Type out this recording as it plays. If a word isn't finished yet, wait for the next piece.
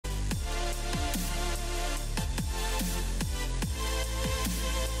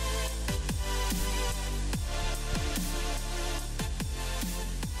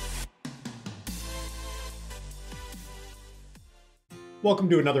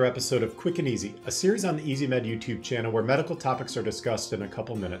Welcome to another episode of Quick and Easy, a series on the EZmed YouTube channel where medical topics are discussed in a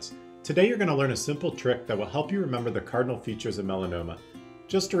couple minutes. Today you're going to learn a simple trick that will help you remember the cardinal features of melanoma.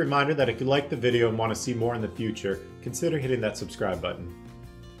 Just a reminder that if you like the video and want to see more in the future, consider hitting that subscribe button.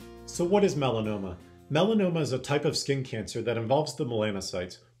 So what is melanoma? Melanoma is a type of skin cancer that involves the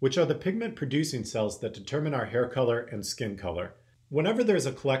melanocytes, which are the pigment-producing cells that determine our hair color and skin color. Whenever there's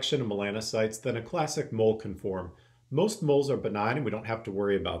a collection of melanocytes, then a classic mole can form. Most moles are benign and we don't have to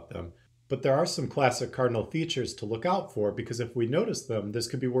worry about them. But there are some classic cardinal features to look out for because if we notice them, this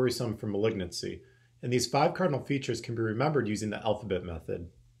could be worrisome for malignancy. And these 5 cardinal features can be remembered using the alphabet method.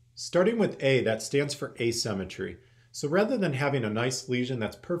 Starting with A, that stands for asymmetry. So rather than having a nice lesion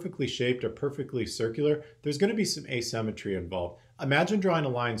that's perfectly shaped or perfectly circular, there's going to be some asymmetry involved. Imagine drawing a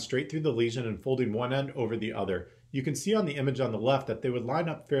line straight through the lesion and folding one end over the other. You can see on the image on the left that they would line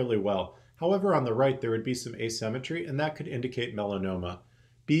up fairly well. However, on the right, there would be some asymmetry, and that could indicate melanoma.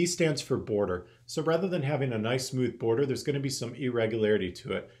 B stands for border. So rather than having a nice smooth border, there's going to be some irregularity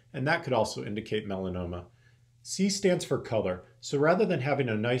to it, and that could also indicate melanoma. C stands for color. So rather than having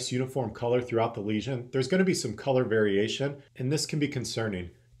a nice uniform color throughout the lesion, there's going to be some color variation, and this can be concerning.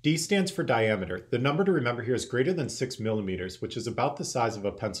 D stands for diameter. The number to remember here is greater than 6 millimeters, which is about the size of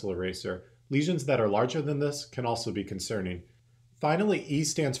a pencil eraser. Lesions that are larger than this can also be concerning. Finally, E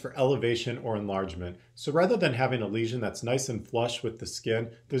stands for elevation or enlargement. So rather than having a lesion that's nice and flush with the skin,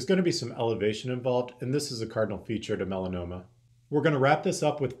 there's going to be some elevation involved, and this is a cardinal feature to melanoma. We're going to wrap this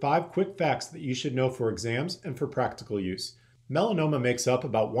up with 5 quick facts that you should know for exams and for practical use. Melanoma makes up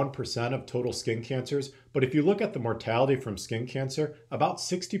about 1% of total skin cancers, but if you look at the mortality from skin cancer, about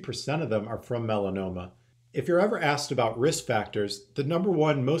 60% of them are from melanoma. If you're ever asked about risk factors, the number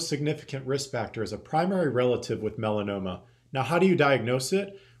one most significant risk factor is a primary relative with melanoma. Now, how do you diagnose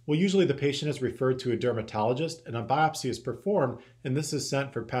it? Well, usually the patient is referred to a dermatologist and a biopsy is performed, and this is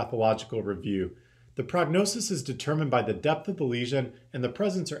sent for pathological review. The prognosis is determined by the depth of the lesion and the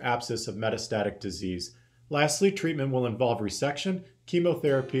presence or absence of metastatic disease. Lastly, treatment will involve resection,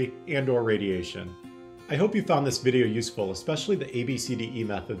 chemotherapy, and/or radiation. I hope you found this video useful, especially the ABCDE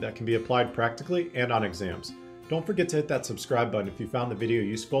method that can be applied practically and on exams. Don't forget to hit that subscribe button if you found the video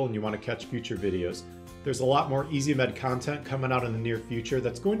useful and you want to catch future videos. There's a lot more EZmed content coming out in the near future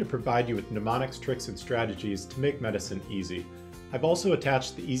that's going to provide you with mnemonics, tricks, and strategies to make medicine easy. I've also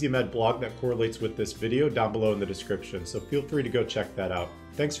attached the EZmed blog that correlates with this video down below in the description, so feel free to go check that out.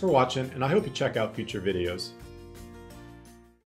 Thanks for watching, and I hope you check out future videos.